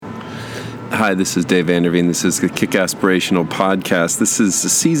Hi, this is Dave Vanderveen. This is the Kick Aspirational Podcast. This is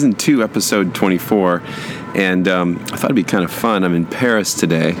Season 2, Episode 24, and I thought it'd be kind of fun. I'm in Paris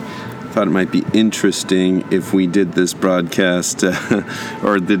today. I thought it might be interesting if we did this broadcast,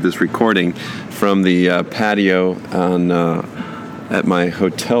 or did this recording from the patio on at my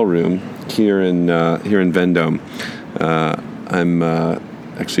hotel room here in Vendôme. I'm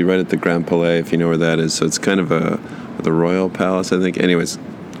actually right at the Grand Palais, if you know where that is. So it's kind of the Royal Palace, I think. Anyways,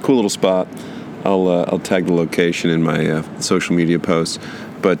 cool little spot. I'll tag the location in my social media posts.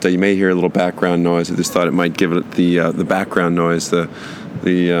 But you may hear a little background noise. I just thought it might give it the background noise, the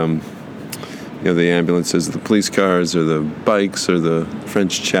ambulances, the police cars, or the bikes, or the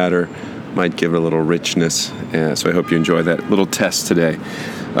French chatter might give it a little richness. So I hope you enjoy that little test today.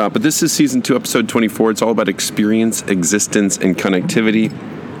 But this is Season 2, Episode 24. It's all about experience, existence, and connectivity.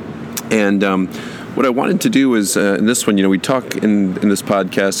 And what I wanted to do is, in this one, we talk in this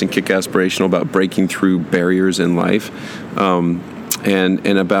podcast and Kick Aspirational about breaking through barriers in life, and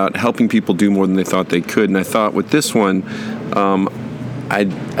about helping people do more than they thought they could. And I thought with this one,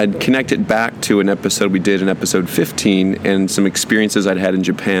 I'd connect it back to an episode we did in episode 15 and some experiences I'd had in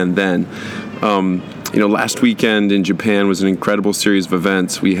Japan then. Last weekend in Japan was an incredible series of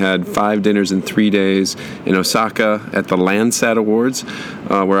events. We had 5 dinners in 3 days in Osaka at the Landsat Awards,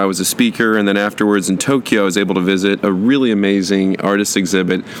 where I was a speaker, and then afterwards in Tokyo I was able to visit a really amazing artist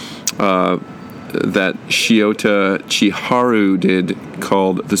exhibit that Shiota Chiharu did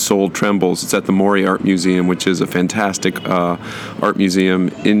called The Soul Trembles. It's at the Mori Art Museum, which is a fantastic art museum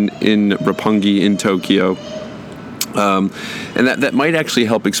in Roppongi in Tokyo. And that might actually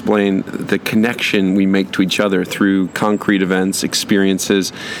help explain the connection we make to each other through concrete events,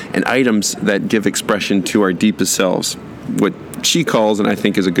 experiences, and items that give expression to our deepest selves. What she calls, and I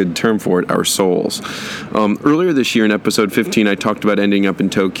think is a good term for it, our souls. Earlier this year in episode 15, I talked about ending up in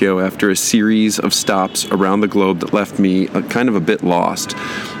Tokyo after a series of stops around the globe that left me kind of a bit lost.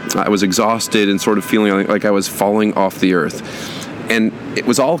 I was exhausted and sort of feeling like I was falling off the earth. And it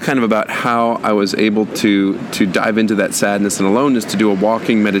was all kind of about how I was able to dive into that sadness and aloneness, to do a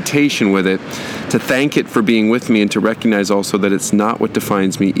walking meditation with it, to thank it for being with me, and to recognize also that it's not what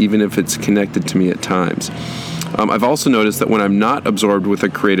defines me, even if it's connected to me at times. I've also noticed that when I'm not absorbed with a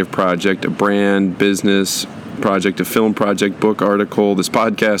creative project, a brand, business project, a film project, book, article, this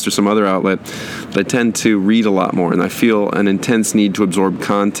podcast, or some other outlet, I tend to read a lot more, and I feel an intense need to absorb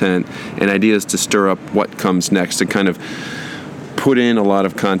content and ideas to stir up what comes next, to kind of put in a lot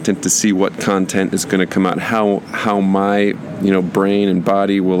of content to see what content is going to come out, how my brain and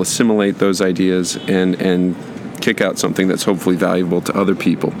body will assimilate those ideas and kick out something that's hopefully valuable to other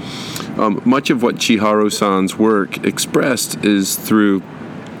people. Much of what Chiharu-san's work expressed is through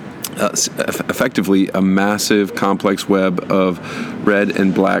effectively a massive, complex web of red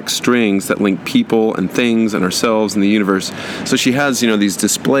and black strings that link people and things and ourselves and the universe. So she has, these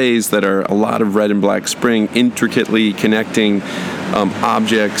displays that are a lot of red and black string, intricately connecting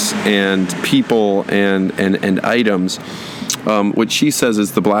objects and people and items. What she says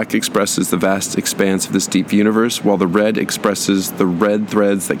is the black expresses the vast expanse of this deep universe, while the red expresses the red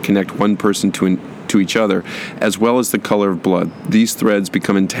threads that connect one person to each other, as well as the color of blood. These threads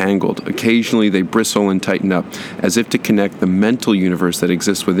become entangled. Occasionally they bristle and tighten up, as if to connect the mental universe that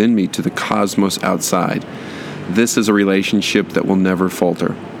exists within me to the cosmos outside. This is a relationship that will never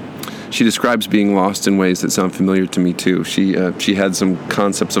falter. She describes being lost in ways that sound familiar to me too. She had some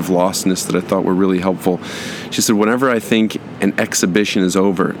concepts of lostness that I thought were really helpful. She said, whenever I think an exhibition is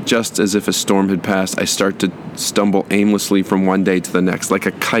over, just as if a storm had passed, I start to stumble aimlessly from one day to the next, like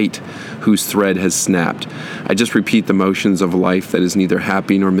a kite whose thread has snapped. I just repeat the motions of a life that is neither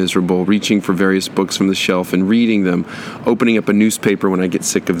happy nor miserable, reaching for various books from the shelf and reading them, opening up a newspaper when I get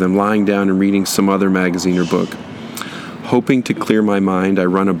sick of them, lying down and reading some other magazine or book. Hoping to clear my mind, I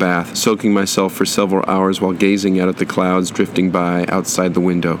run a bath, soaking myself for several hours while gazing out at the clouds drifting by outside the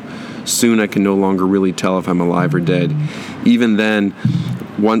window. Soon I can no longer really tell if I'm alive or dead. Even then,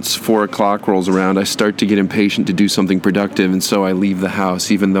 once 4 o'clock rolls around, I start to get impatient to do something productive, and so I leave the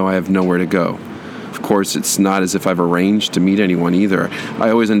house, even though I have nowhere to go. Of course, it's not as if I've arranged to meet anyone either.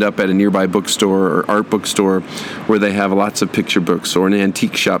 I always end up at a nearby bookstore or art bookstore where they have lots of picture books, or an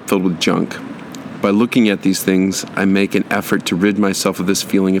antique shop filled with junk. By looking at these things, I make an effort to rid myself of this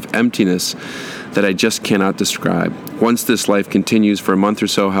feeling of emptiness that I just cannot describe. Once this life continues for a month or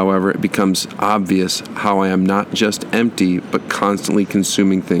so, however, it becomes obvious how I am not just empty, but constantly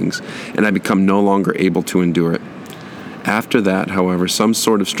consuming things, and I become no longer able to endure it. After that, however, some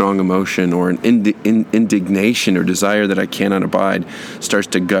sort of strong emotion or an indignation or desire that I cannot abide starts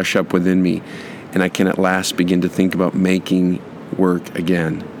to gush up within me, and I can at last begin to think about making work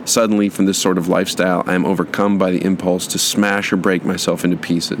again. Suddenly, from this sort of lifestyle, I am overcome by the impulse to smash or break myself into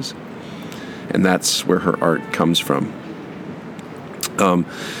pieces. And that's where her art comes from.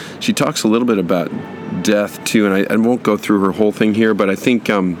 She talks a little bit about death, too, and I won't go through her whole thing here, but I think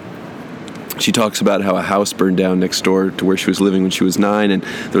she talks about how a house burned down next door to where she was living when she was 9, and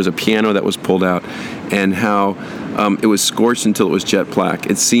there was a piano that was pulled out, and how it was scorched until it was jet black.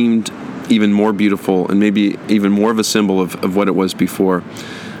 It seemed even more beautiful and maybe even more of a symbol of what it was before.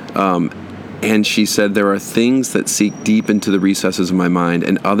 And she said, there are things that seek deep into the recesses of my mind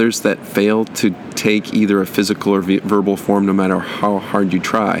and others that fail to take either a physical or verbal form no matter how hard you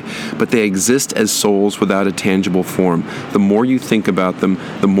try. But they exist as souls without a tangible form. The more you think about them,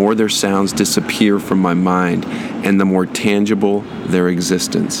 the more their sounds disappear from my mind and the more tangible their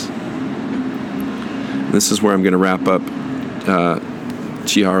existence. And this is where I'm going to wrap up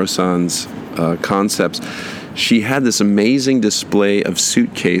Chiharu-san's concepts. She had this amazing display of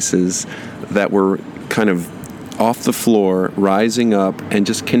suitcases that were kind of off the floor, rising up, and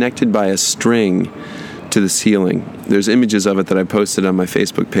just connected by a string to the ceiling. There's images of it that I posted on my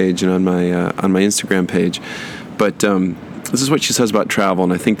Facebook page and on my Instagram page. But this is what she says about travel,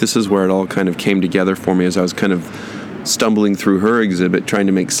 and I think this is where it all kind of came together for me as I was kind of stumbling through her exhibit, trying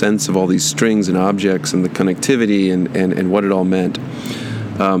to make sense of all these strings and objects and the connectivity and what it all meant.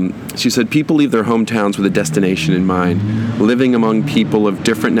 She said, people leave their hometowns with a destination in mind. Living among people of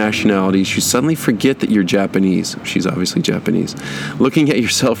different nationalities, you suddenly forget that you're Japanese. She's obviously Japanese. Looking at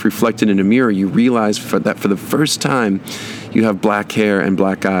yourself reflected in a mirror, you realize that for the first time, you have black hair and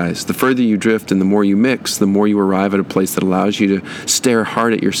black eyes. The further you drift and the more you mix, the more you arrive at a place that allows you to stare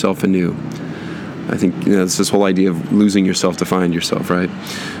hard at yourself anew. I think it's this whole idea of losing yourself to find yourself, right?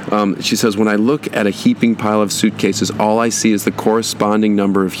 She says, when I look at a heaping pile of suitcases, all I see is the corresponding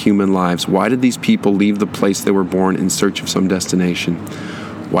number of human lives. Why did these people leave the place they were born in search of some destination?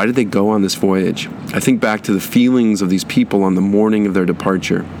 Why did they go on this voyage? I think back to the feelings of these people on the morning of their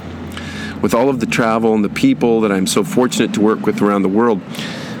departure. With all of the travel and the people that I'm so fortunate to work with around the world,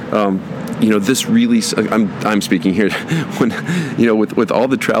 this really, I'm speaking here when, with all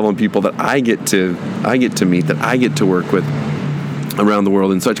the travel and people that I get to meet, that I get to work with around the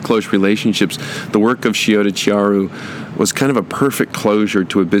world in such close relationships, the work of Shiota Chiharu was kind of a perfect closure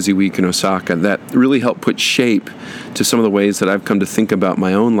to a busy week in Osaka that really helped put shape to some of the ways that I've come to think about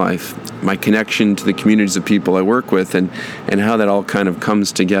my own life, my connection to the communities of people I work with, and how that all kind of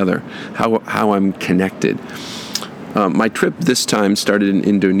comes together, how I'm connected. My trip this time started in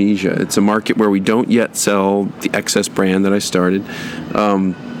Indonesia. It's a market where we don't yet sell the XS brand that I started.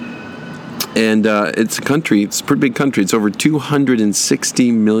 And it's a country, it's a pretty big country. It's over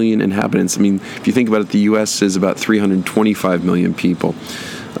 260 million inhabitants. I mean, if you think about it, the U.S. is about 325 million people,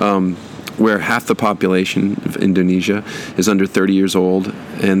 where half the population of Indonesia is under 30 years old,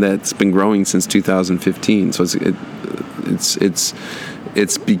 and that's been growing since 2015. So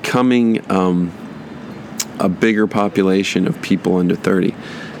it's becoming a bigger population of people under 30.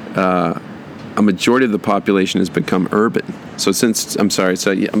 A majority of the population has become urban.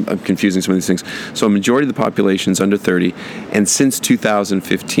 I'm confusing some of these things. So a majority of the population is under 30, and since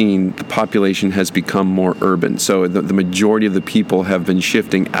 2015, the population has become more urban. So the majority of the people have been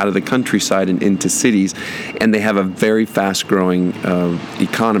shifting out of the countryside and into cities, and they have a very fast-growing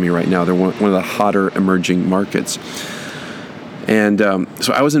economy right now. They're one of the hotter emerging markets. And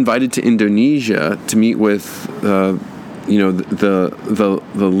so I was invited to Indonesia to meet with the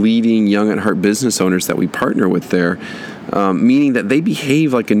leading young at heart business owners that we partner with there, meaning that they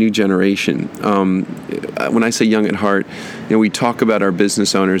behave like a new generation. When I say young at heart, we talk about our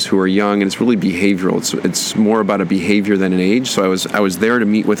business owners who are young, and it's really behavioral. It's more about a behavior than an age. So I was there to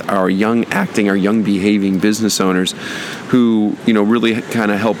meet with our young behaving business owners, who really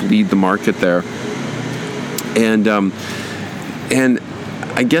kind of help lead the market there. And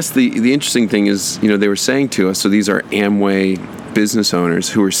I guess the interesting thing is, they were saying to us, so these are Amway business owners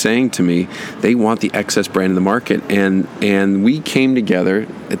who were saying to me, they want the XS brand in the market. And we came together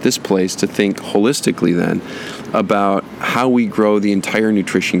at this place to think holistically then about how we grow the entire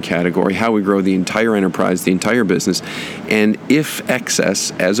nutrition category, how we grow the entire enterprise, the entire business, and if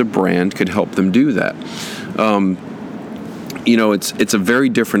XS as a brand could help them do that. It's a very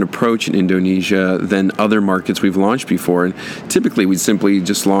different approach in Indonesia than other markets we've launched before. And typically, we simply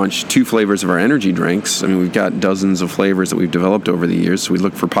just launch 2 flavors of our energy drinks. I mean, we've got dozens of flavors that we've developed over the years, so we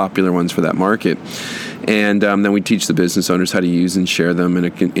look for popular ones for that market. And then we teach the business owners how to use and share them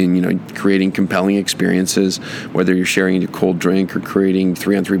in creating compelling experiences, whether you're sharing a cold drink or creating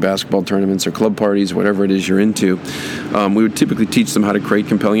 3-on-3 basketball tournaments or club parties, whatever it is you're into. We would typically teach them how to create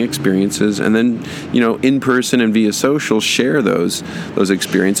compelling experiences, and then, in person and via social, share share those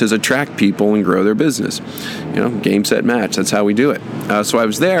experiences, attract people, and grow their business. Game, set, match. That's how we do it. So I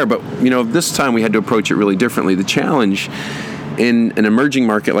was there, but this time we had to approach it really differently. The challenge in an emerging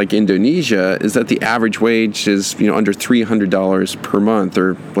market like Indonesia is that the average wage is under $300 per month,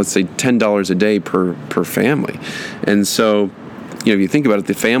 or let's say $10 a day per family. And so if you think about it,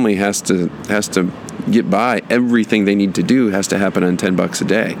 the family has to get by. Everything they need to do has to happen on $10 a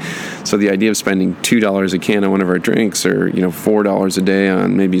day. So the idea of spending $2 a can on one of our drinks, or $4 a day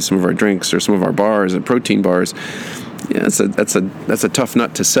on maybe some of our drinks or some of our bars and protein bars, that's a tough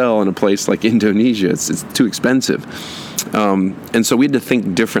nut to sell in a place like Indonesia. It's too expensive. And so we had to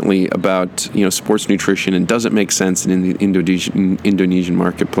think differently about sports nutrition, and does it make sense in the Indonesian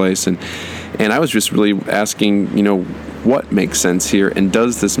marketplace? And I was just really asking what makes sense here, and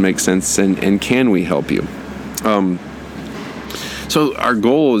does this make sense, and can we help you? So our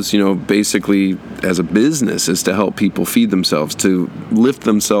goal is, basically as a business, is to help people feed themselves, to lift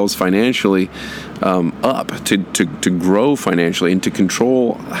themselves financially up, to grow financially, and to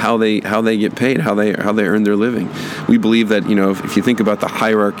control how they get paid, how they earn their living. We believe that if you think about the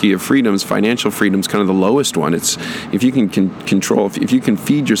hierarchy of freedoms, financial freedom is kind of the lowest one. It's if you can control, if you can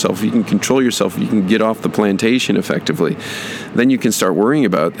feed yourself, if you can control yourself, if you can get off the plantation effectively, then you can start worrying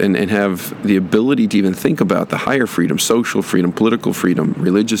about and have the ability to even think about the higher freedom, social freedom, political freedom,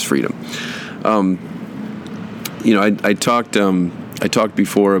 religious freedom. I talked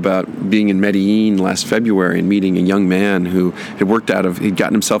before about being in Medellin last February and meeting a young man who he'd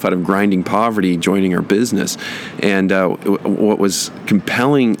gotten himself out of grinding poverty, joining our business. And what was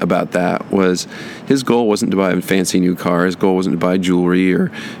compelling about that was his goal wasn't to buy a fancy new car. His goal wasn't to buy jewelry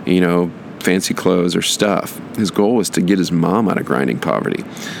or, fancy clothes or stuff. His goal was to get his mom out of grinding poverty.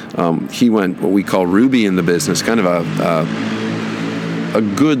 He went what we call Ruby in the business, kind of a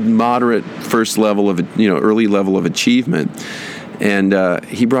good, moderate first level of, early level of achievement. And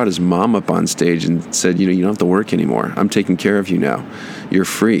he brought his mom up on stage and said, you don't have to work anymore. I'm taking care of you now. You're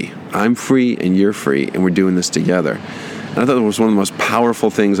free. I'm free and you're free, and we're doing this together. And I thought it was one of the most powerful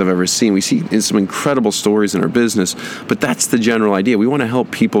things I've ever seen. We see some incredible stories in our business, but that's the general idea. We want to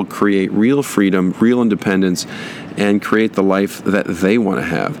help people create real freedom, real independence, and create the life that they want to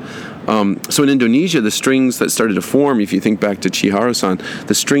have. So in Indonesia, the strings that started to form, if you think back to Chihiro-san,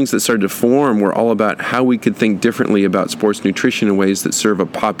 the strings that started to form were all about how we could think differently about sports nutrition in ways that serve a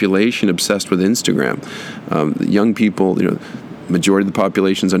population obsessed with Instagram. Young people, majority of the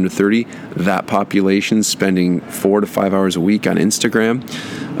population is under 30. That population's spending 4 to 5 hours a week on Instagram.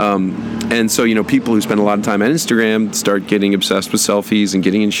 And so, people who spend a lot of time on Instagram start getting obsessed with selfies and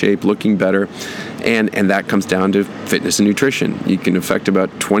getting in shape, looking better. And that comes down to fitness and nutrition. You can affect about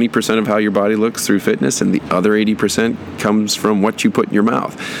 20% of how your body looks through fitness, and the other 80% comes from what you put in your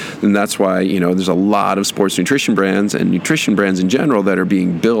mouth. And that's why, there's a lot of sports nutrition brands and nutrition brands in general that are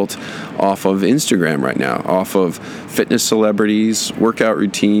being built off of Instagram right now, off of fitness celebrities, workout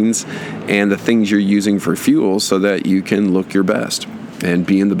routines, and the things you're using for fuel so that you can look your best and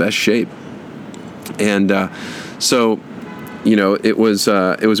be in the best shape. And it was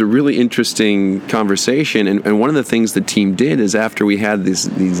a really interesting conversation. And one of the things the team did is, after we had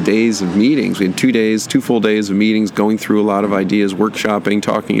these days of meetings, we had 2 full days of meetings, going through a lot of ideas, workshopping,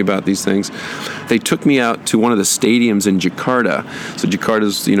 talking about these things. They took me out to one of the stadiums in Jakarta. So Jakarta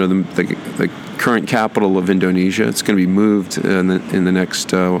is, the current capital of Indonesia. It's going to be moved in the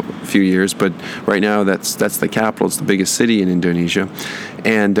next few years, but right now that's the capital. It's the biggest city in Indonesia,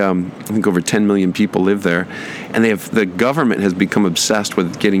 and I think over 10 million people live there. And the government has become obsessed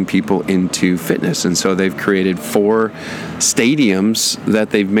with getting people into fitness, and so they've created 4 stadiums that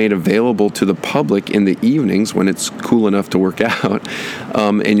they've made available to the public in the evenings when it's cool enough to work out.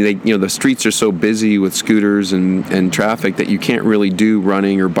 And the streets are so busy with scooters and traffic that you can't really do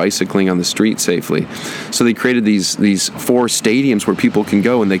running or bicycling on the street safely. So they created these 4 stadiums where people can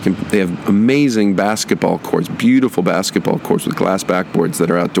go, and they have amazing basketball courts, beautiful basketball courts with glass backboards that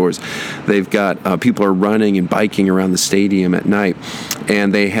are outdoors. They've got people are running and biking around the stadium at night,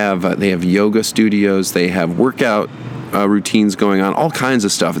 and they have yoga studios, they have workout routines going on, all kinds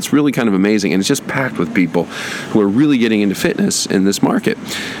of stuff. It's really kind of amazing, and it's just packed with people who are really getting into fitness in this market.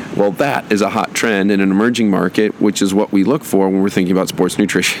 Well, that is a hot trend in an emerging market, which is what we look for when we're thinking about sports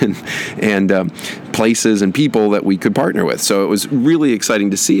nutrition and places and people that we could partner with. So it was really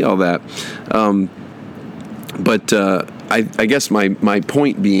exciting to see all that. But I guess my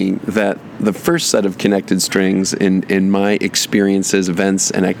point being that the first set of connected strings in my experiences,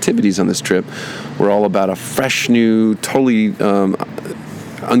 events, and activities on this trip were all about a fresh, new, totally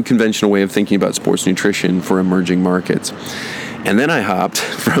unconventional way of thinking about sports nutrition for emerging markets. And then I hopped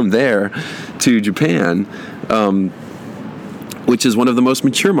from there to Japan, which is one of the most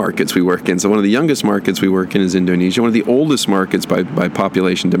mature markets we work in. So one of the youngest markets we work in is Indonesia. One of the oldest markets by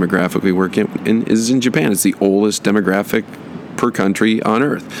population demographic we work in is in Japan. It's the oldest demographic per country on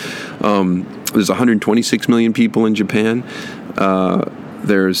Earth. There's 126 million people in Japan.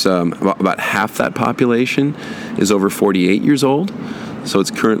 There's about half that population is over 48 years old. So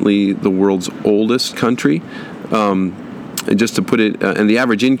it's currently the world's oldest country. And just to put it, and the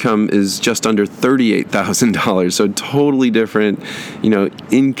average income is just under $38,000. So totally different,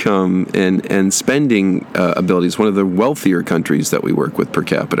 income and spending abilities. One of the wealthier countries that we work with per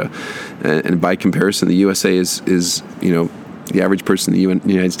capita, and by comparison, the USA is the average person in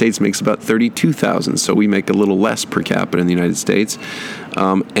the United States makes about $32,000. So we make a little less per capita in the United States.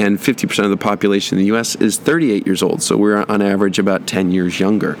 And 50% of the population in the U.S. is 38 years old. So we're on average about 10 years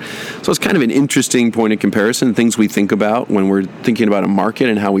younger. So it's kind of an interesting point of comparison, things we think about when we're thinking about a market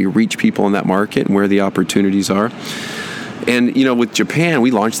and how we reach people in that market and where the opportunities are. And, with Japan, we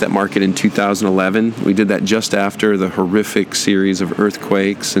launched that market in 2011. We did that just after the horrific series of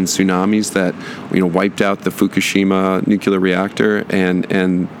earthquakes and tsunamis that, wiped out the Fukushima nuclear reactor and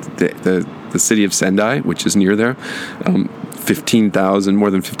the city of Sendai, which is near there. More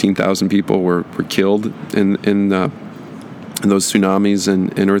than 15,000 people were killed in those tsunamis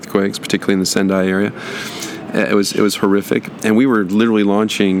and earthquakes, particularly in the Sendai area. It was horrific. And we were literally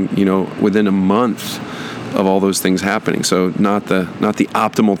launching, within a month of all those things happening. So not the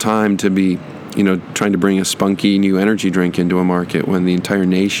optimal time to be, trying to bring a spunky new energy drink into a market when the entire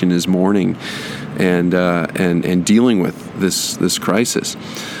nation is mourning and dealing with this crisis.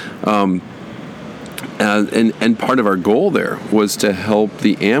 And part of our goal there was to help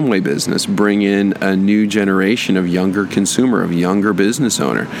the Amway business bring in a new generation of younger consumer, of younger business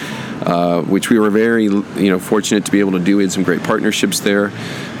owner, which we were very fortunate to be able to do. We had some great partnerships there.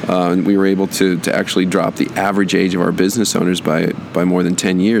 And we were able to actually drop the average age of our business owners by more than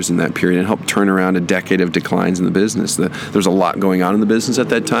 10 years in that period and help turn around a decade of declines in the business. There's a lot going on in the business at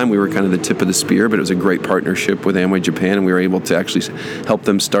that time. We were kind of the tip of the spear, but it was a great partnership with Amway Japan, and we were able to actually help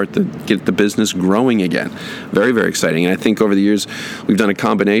them get the business growing again. Very, very exciting. And I think over the years, we've done a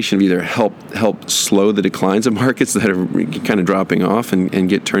combination of either help slow the declines of markets that are kind of dropping off and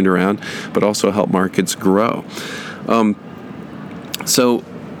get turned around, but also help markets grow.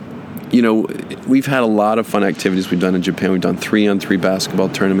 We've had a lot of fun activities we've done in Japan. We've done 3-on-3 basketball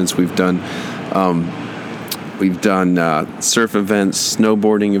tournaments. We've done surf events,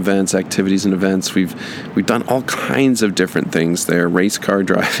 snowboarding events, activities and events. We've done all kinds of different things there. Race car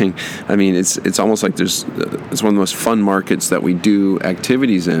driving. I mean, it's almost like it's one of the most fun markets that we do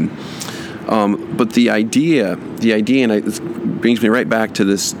activities in. But the idea, and it brings me right back to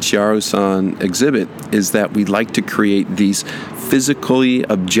this Chiaro-san exhibit, is that we like to create these physically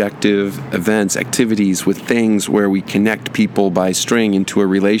objective events, activities with things where we connect people by string into a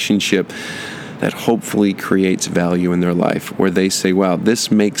relationship that hopefully creates value in their life, where they say, wow,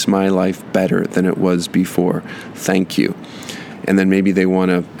 this makes my life better than it was before. Thank you. And then maybe they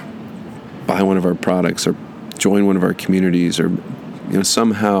want to buy one of our products or join one of our communities or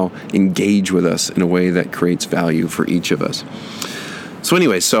somehow engage with us in a way that creates value for each of us. So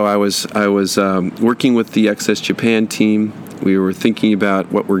anyway, I was working with the XS Japan team. We were thinking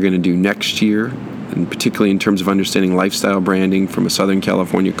about what we're going to do next year, and particularly in terms of understanding lifestyle branding from a Southern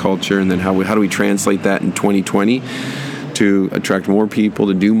California culture, and then how do we translate that in 2020 to attract more people,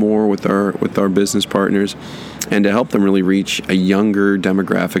 to do more with our business partners, and to help them really reach a younger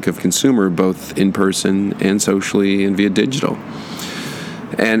demographic of consumer, both in person and socially and via digital.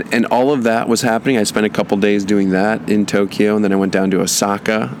 And all of that was happening. I spent a couple days doing that in Tokyo, and then I went down to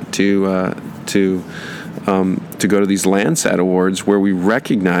Osaka to go to these Landsat Awards where we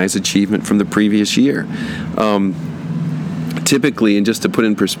recognize achievement from the previous year. Typically, and just to put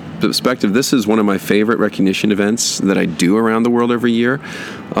in perspective, this is one of my favorite recognition events that I do around the world every year.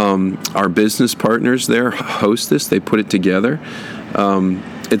 Our business partners there host this. They put it together.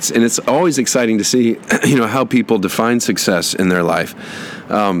 It's always exciting to see, how people define success in their life.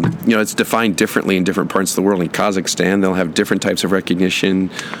 It's defined differently in different parts of the world. In Kazakhstan, they'll have different types of recognition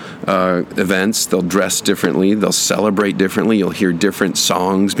events. They'll dress differently. They'll celebrate differently. You'll hear different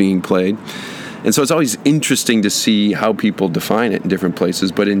songs being played. And so it's always interesting to see how people define it in different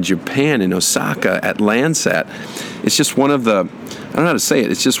places. But in Japan, in Osaka, at Landsat, it's just one of the, I don't know how to say it,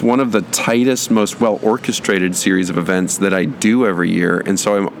 it's just one of the tightest, most well-orchestrated series of events that I do every year. And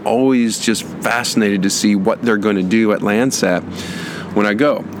so I'm always just fascinated to see what they're going to do at Landsat when I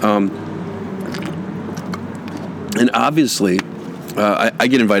go. And obviously, I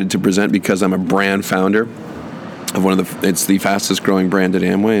get invited to present because I'm a brand founder. it's the fastest growing brand at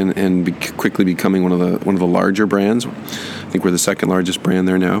Amway, and quickly becoming one of the larger brands. I think we're the second largest brand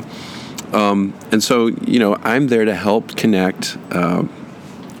there now. And so, I'm there to help connect.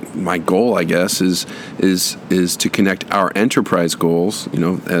 My goal, I guess, is to connect our enterprise goals,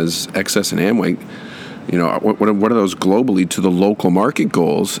 as XS and Amway. What are those globally to the local market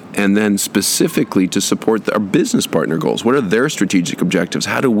goals, and then specifically to support our business partner goals? What are their strategic objectives?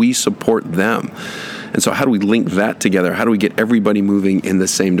 How do we support them? And so how do we link that together? How do we get everybody moving in the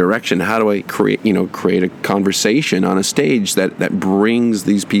same direction? How do I create a conversation on a stage that brings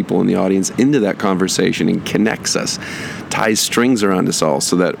these people in the audience into that conversation and connects us, ties strings around us all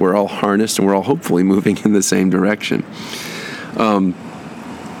so that we're all harnessed and we're all hopefully moving in the same direction.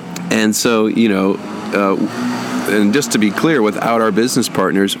 And so, and just to be clear, without our business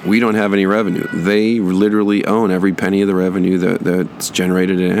partners, we don't have any revenue. They literally own every penny of the revenue that's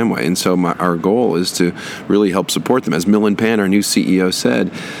generated at Amway. And so our goal is to really help support them. As Milan Pan, our new CEO, said,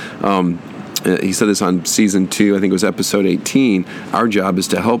 he said this on season 2, I think it was episode 18, our job is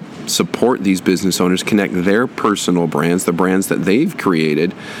to help support these business owners, connect their personal brands, the brands that they've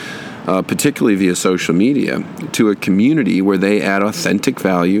created, particularly via social media, to a community where they add authentic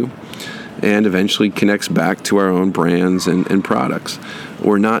value and eventually connects back to our own brands and products.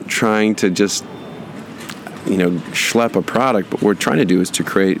 We're not trying to just, schlep a product, but what we're trying to do is to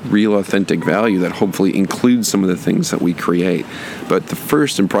create real authentic value that hopefully includes some of the things that we create. But the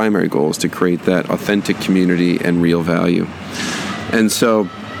first and primary goal is to create that authentic community and real value. And so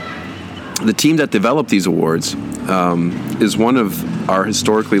the team that developed these awards is one of our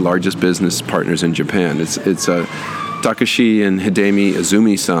historically largest business partners in Japan. It's Takashi and Hidemi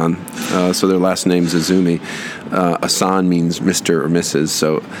Azumi-san, so their last name's Azumi. Asan means Mr. or Mrs.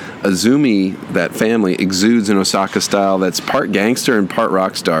 So Azumi, that family, exudes an Osaka style that's part gangster and part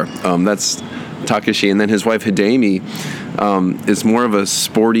rock star. That's Takashi. And then his wife Hidemi is more of a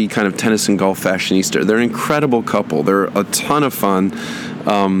sporty kind of tennis and golf fashionista. They're an incredible couple. They're a ton of fun.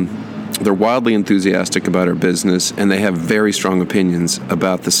 They're wildly enthusiastic about our business, and they have very strong opinions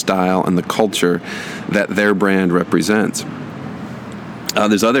about the style and the culture that their brand represents.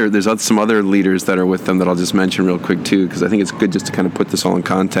 There's some other leaders that are with them that I'll just mention real quick too, because I think it's good just to kind of put this all in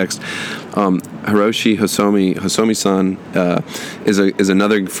context. Hiroshi Hosomi-san is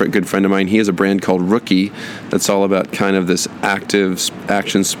another good friend of mine. He has a brand called Rookie that's all about kind of this active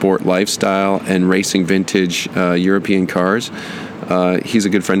action sport lifestyle and racing vintage European cars. He's a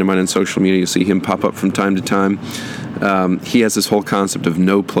good friend of mine on social media. You see him pop up from time to time. He has this whole concept of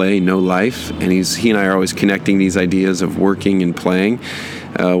no play, no life, and he and I are always connecting these ideas of working and playing.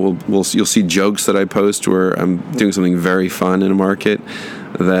 You'll see jokes that I post where I'm doing something very fun in a market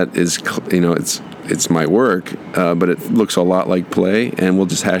that is, it's my work, but it looks a lot like play, and we'll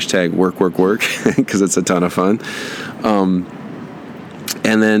just hashtag work because it's a ton of fun.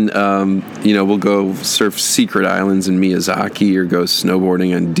 And then, we'll go surf secret islands in Miyazaki or go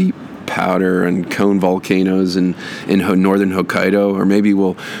snowboarding on deep powder and cone volcanoes in northern Hokkaido, or maybe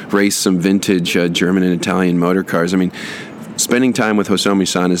we'll race some vintage German and Italian motor cars. I mean, spending time with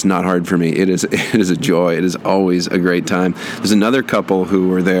Hosomi-san is not hard for me. It is a joy. It is always a great time. There's another couple who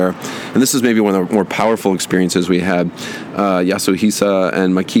were there, and this is maybe one of the more powerful experiences we had. Yasuhisa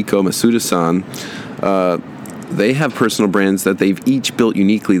and Makiko Masuda-san. They have personal brands that they've each built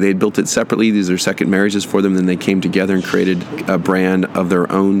uniquely. They built it separately. These are second marriages for them. Then they came together and created a brand of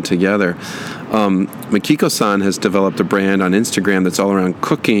their own together. Makiko-san has developed a brand on Instagram that's all around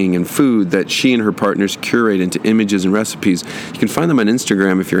cooking and food that she and her partners curate into images and recipes. You can find them on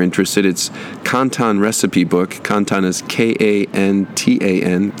Instagram if you're interested. It's Kantan Recipe Book. Kantan is Kantan,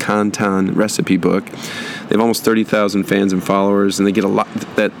 Kantan Recipe Book. They have almost 30,000 fans and followers, and they get a lot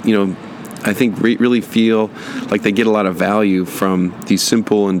that, I think really feel like they get a lot of value from these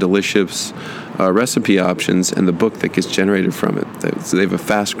simple and delicious recipe options and the book that gets generated from it. So they have a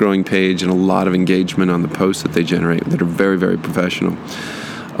fast-growing page and a lot of engagement on the posts that they generate that are very, very professional.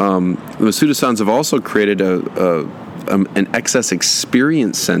 The Masuda-sans have also created an XS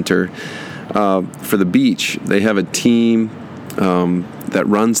Experience Center for the beach. They have a team that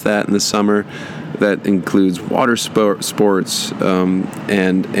runs that in the summer. That includes water sports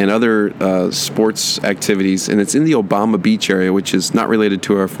and other sports activities, and it's in the Obama Beach area, which is not related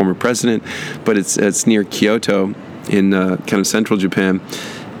to our former president, but it's near Kyoto in kind of central Japan,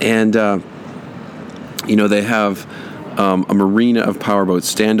 and they have a marina of powerboats,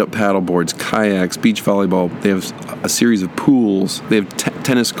 stand-up paddle boards, kayaks, beach volleyball. They have a series of pools. They have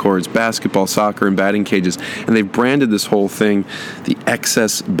tennis courts, basketball, soccer, and batting cages, and they've branded this whole thing the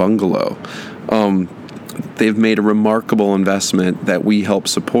XS Bungalow. they've made a remarkable investment that we help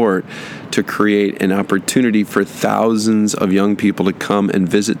support to create an opportunity for thousands of young people to come and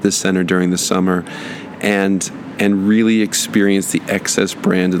visit this center during the summer and really experience the XS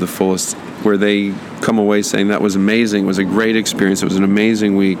brand to the fullest, where they come away saying that was amazing, it was a great experience, it was an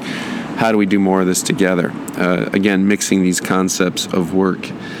amazing week. How do we do more of this together? Again, mixing these concepts of work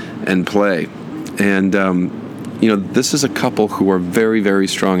and play. And this is a couple who are very, very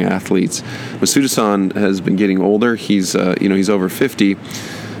strong athletes. Masuda-san has been getting older. He's over 50.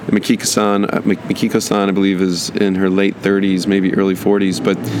 Mikiko-san, I believe, is in her late 30s, maybe early 40s.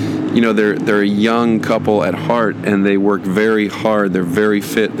 But, they're a young couple at heart, and they work very hard. They're very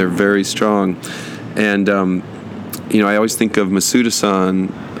fit. They're very strong. And, I always think of Masuda-san,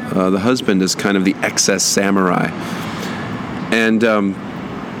 the husband, as kind of the XS samurai. And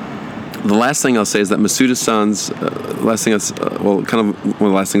the last thing I'll say is that Masuda-san's, one of the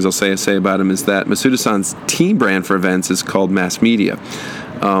last things I'll say about him is that Masuda-san's team brand for events is called Mass Media.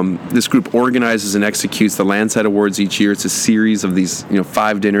 This group organizes and executes the Landsat Awards each year. It's a series of these,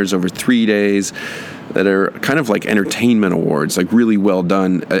 5 dinners over 3 days that are kind of like entertainment awards, like really well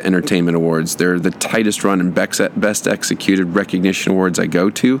done entertainment awards. They're the tightest run and best executed recognition awards I go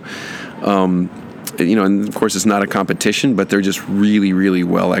to. And of course it's not a competition, but they're just really, really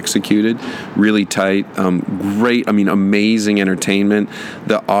well executed, really tight, great, amazing entertainment.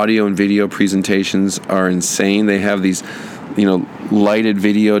 The audio and video presentations are insane. They have these, lighted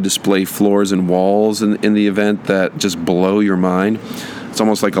video display floors and walls in the event that just blow your mind. It's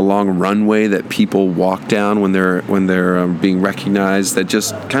almost like a long runway that people walk down when they're being recognized that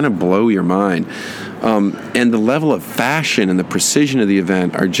just kind of blow your mind. And the level of fashion and the precision of the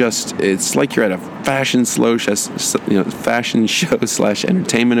event are it's like you're at a fashion show /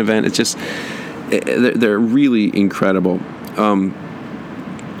 entertainment event. It's just, they're really incredible.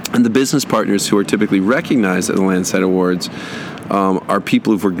 And the business partners who are typically recognized at the Landsat Awards are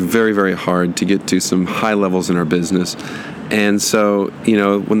people who've worked very, very hard to get to some high levels in our business. And so,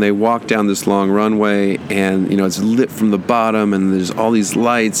 when they walk down this long runway and, it's lit from the bottom and there's all these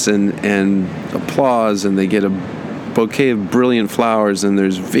lights and applause, and they get a bouquet of brilliant flowers and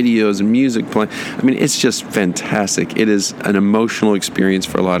there's videos and music playing. It's just fantastic. It is an emotional experience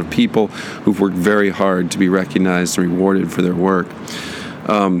for a lot of people who've worked very hard to be recognized and rewarded for their work.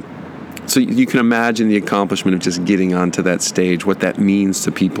 So you can imagine the accomplishment of just getting onto that stage, what that means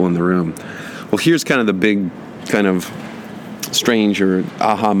to people in the room. Well, here's kind of the big kind of strange or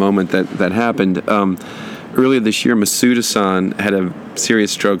aha moment that happened. Earlier this year, Masuda-san had a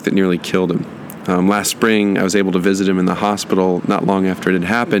serious stroke that nearly killed him. Last spring, I was able to visit him in the hospital not long after it had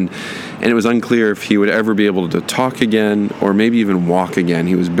happened, and it was unclear if he would ever be able to talk again or maybe even walk again.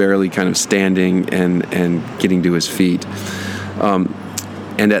 He was barely kind of standing and getting to his feet.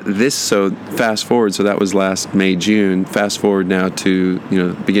 And at this, so fast forward, so that was last May, June, fast forward now to,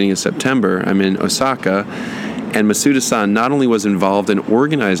 beginning of September, I'm in Osaka, and Masuda-san not only was involved in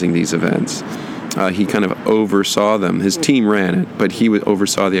organizing these events, he kind of oversaw them. His team ran it, but he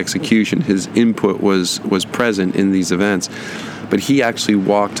oversaw the execution. His input was present in these events. But he actually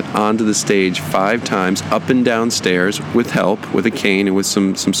walked onto the stage 5 times, up and down stairs, with help, with a cane and with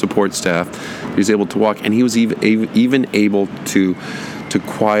some support staff. He was able to walk, and he was even able to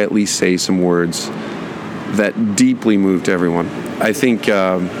quietly say some words that deeply moved everyone. I think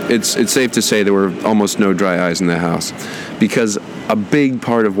it's safe to say there were almost no dry eyes in the house, because a big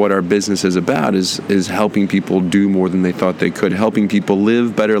part of what our business is about is helping people do more than they thought they could, helping people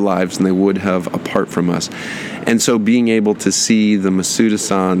live better lives than they would have apart from us. And so being able to see the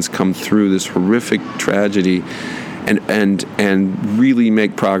Masuda-sans come through this horrific tragedy and really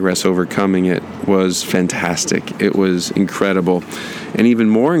make progress overcoming it was fantastic. It was incredible. And even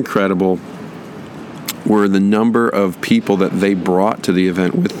more incredible were the number of people that they brought to the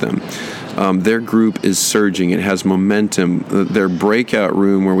event with them. Their group is surging. It has momentum. Their breakout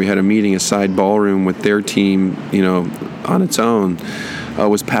room, where we had a meeting, a side ballroom with their team, on its own,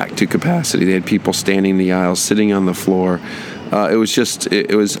 was packed to capacity. They had people standing in the aisles, sitting on the floor.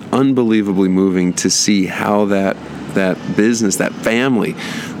 It was unbelievably moving to see how that business, that family,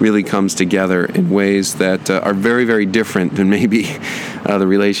 really comes together in ways that are very, very different than maybe the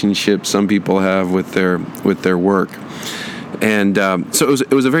relationship some people have with their work. And so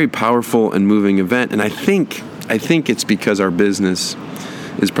it was a very powerful and moving event. And I think it's because our business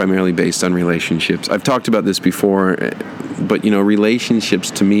is primarily based on relationships. I've talked about this before, but relationships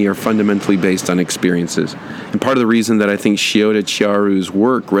to me are fundamentally based on experiences. And part of the reason that I think Shiota Chiharu's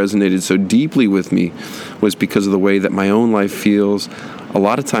work resonated so deeply with me was because of the way that my own life feels a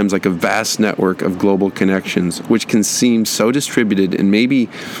lot of times like a vast network of global connections, which can seem so distributed and maybe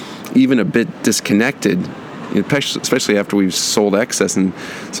even a bit disconnected especially after we've sold excess. And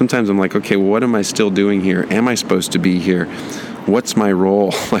sometimes I'm like, okay, well, what am I still doing here? Am I supposed to be here? What's my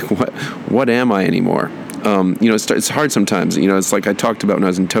role? Like, what am I anymore? It's hard sometimes. It's like I talked about when I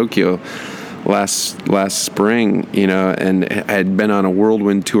was in Tokyo last spring, and I had been on a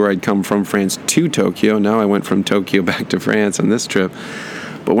whirlwind tour. I'd come from France to Tokyo. Now I went from Tokyo back to France on this trip.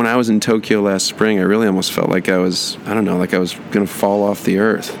 But when I was in Tokyo last spring, I really almost felt like I was going to fall off the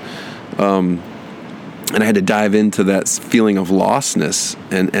earth. And I had to dive into that feeling of lostness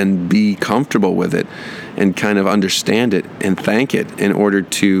and be comfortable with it and kind of understand it and thank it in order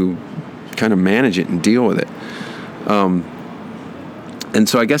to kind of manage it and deal with it. And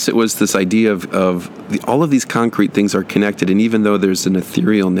so I guess it was this idea of all of these concrete things are connected, and even though there's an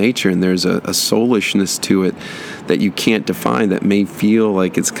ethereal nature and there's a soulishness to it that you can't define, that may feel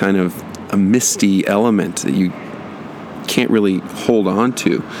like it's kind of a misty element that you can't really hold on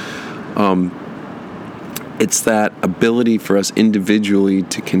to. It's that ability for us individually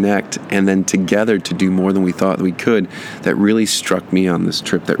to connect and then together to do more than we thought we could that really struck me on this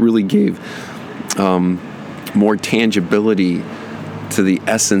trip, that really gave more tangibility to the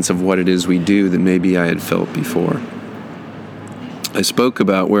essence of what it is we do than maybe I had felt before. I spoke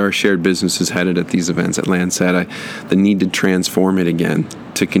about where our shared business is headed at these events at Landsat, the need to transform it again,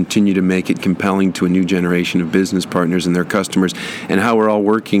 to continue to make it compelling to a new generation of business partners and their customers, and how we're all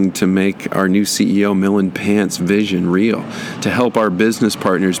working to make our new CEO, Millen Pant's vision real, to help our business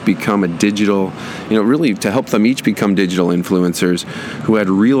partners become a digital, really to help them each become digital influencers who add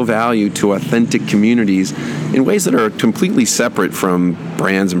real value to authentic communities in ways that are completely separate from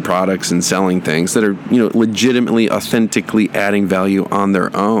brands and products and selling things, that are, legitimately, authentically adding value on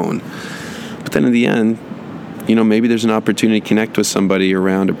their own. But then in the end, maybe there's an opportunity to connect with somebody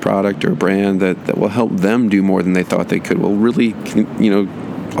around a product or a brand that will help them do more than they thought they could, will really,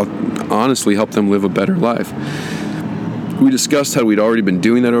 honestly help them live a better life. We discussed how we'd already been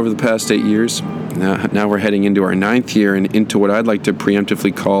doing that over the past 8 years. Now we're heading into our 9th year and into what I'd like to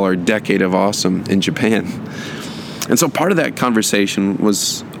preemptively call our decade of awesome in Japan. And so part of that conversation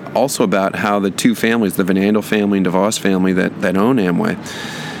was also about how the two families, the Van Andel family and DeVos family that own Amway,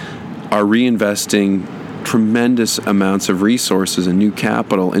 are reinvesting tremendous amounts of resources and new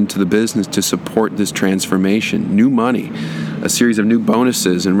capital into the business to support this transformation. New money, a series of new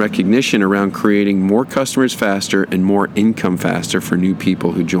bonuses and recognition around creating more customers faster and more income faster for new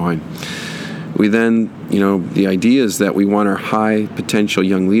people who join. We then, the idea is that we want our high potential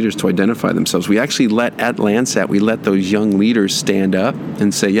young leaders to identify themselves. We actually let those young leaders stand up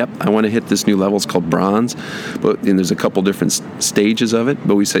and say, yep, I want to hit this new level. It's called bronze. And there's a couple different stages of it.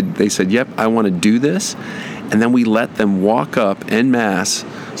 But they said, yep, I want to do this. And then we let them walk up en masse.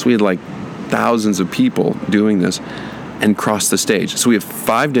 So we had like thousands of people doing this and cross the stage. So we have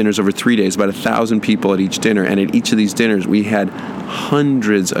 5 dinners over 3 days, about 1,000 people at each dinner. And at each of these dinners, we had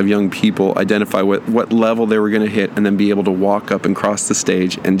hundreds of young people identify what level they were going to hit and then be able to walk up and cross the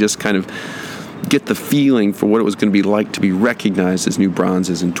stage and just kind of get the feeling for what it was going to be like to be recognized as new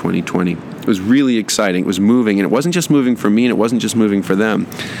bronzes in 2020. It was really exciting. It was moving, and it wasn't just moving for me, and it wasn't just moving for them.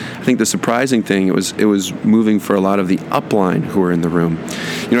 I think the surprising thing, it was moving for a lot of the upline who were in the room.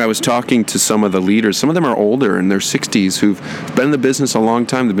 I was talking to some of the leaders. Some of them are older, in their 60s, who've been in the business a long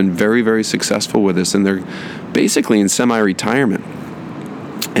time. They've been very, very successful with this, and they're basically in semi-retirement.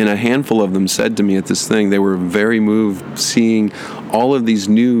 And a handful of them said to me at this thing, they were very moved seeing all of these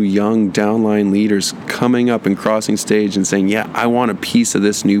new young downline leaders coming up and crossing stage and saying, yeah, I want a piece of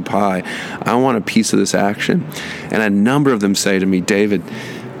this new pie. I want a piece of this action. And a number of them say to me, David,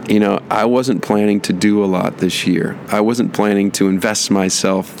 I wasn't planning to do a lot this year. I wasn't planning to invest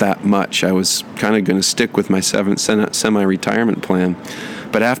myself that much. I was kind of going to stick with my semi-retirement plan.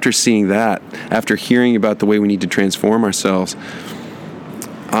 But after seeing that, after hearing about the way we need to transform ourselves,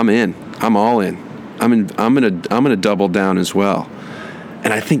 I'm in. I'm all in. I'm gonna double down as well.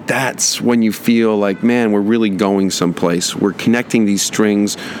 And I think that's when you feel like, man, we're really going someplace. We're connecting these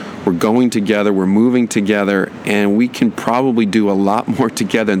strings. We're going together. We're moving together, and we can probably do a lot more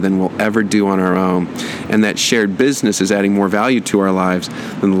together than we'll ever do on our own. And that shared business is adding more value to our lives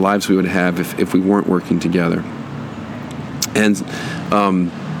than the lives we would have if we weren't working together. And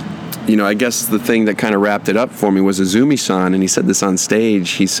I guess the thing that kind of wrapped it up for me was Azumi-san, and he said this on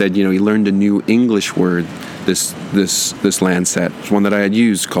stage. He said, he learned a new English word this Landsat. It's one that I had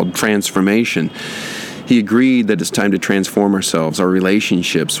used called transformation. He agreed that it's time to transform ourselves, our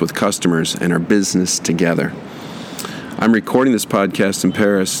relationships with customers, and our business together. I'm recording this podcast in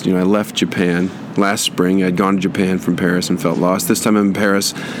Paris. I left Japan last spring. I'd gone to Japan from Paris and felt lost. This time I'm in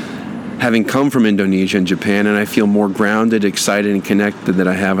Paris, having come from Indonesia and Japan, and I feel more grounded, excited, and connected than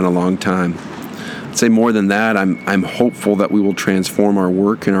I have in a long time. I'd say more than that, I'm hopeful that we will transform our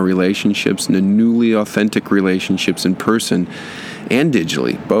work and our relationships into newly authentic relationships in person and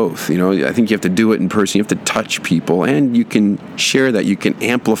digitally, both. I think you have to do it in person. You have to touch people, and you can share that. You can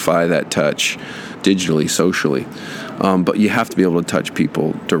amplify that touch digitally, socially, but you have to be able to touch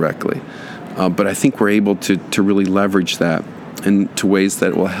people directly. But I think we're able to really leverage that into ways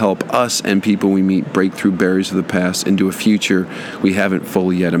that will help us and people we meet break through barriers of the past into a future we haven't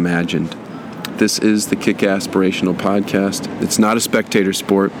fully yet imagined. This is the Kick Aspirational Podcast. It's not a spectator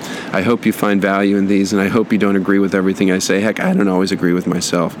sport. I hope you find value in these, and I hope you don't agree with everything I say. Heck, I don't always agree with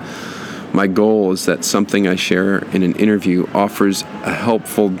myself. My goal is that something I share in an interview offers a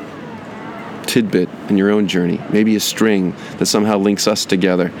helpful tidbit in your own journey, maybe a string that somehow links us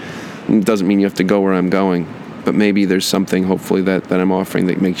together. It doesn't mean you have to go where I'm going, but maybe there's something, hopefully, that I'm offering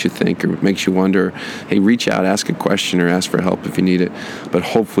that makes you think or makes you wonder. Hey, reach out, ask a question, or ask for help if you need it. But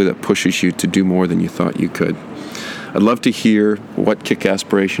hopefully that pushes you to do more than you thought you could. I'd love to hear what Kick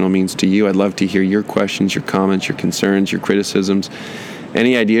Aspirational means to you. I'd love to hear your questions, your comments, your concerns, your criticisms,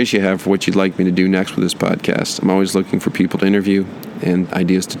 any ideas you have for what you'd like me to do next with this podcast. I'm always looking for people to interview and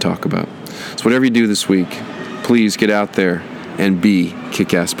ideas to talk about. So whatever you do this week, please get out there and be Kick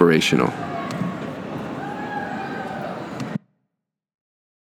Aspirational.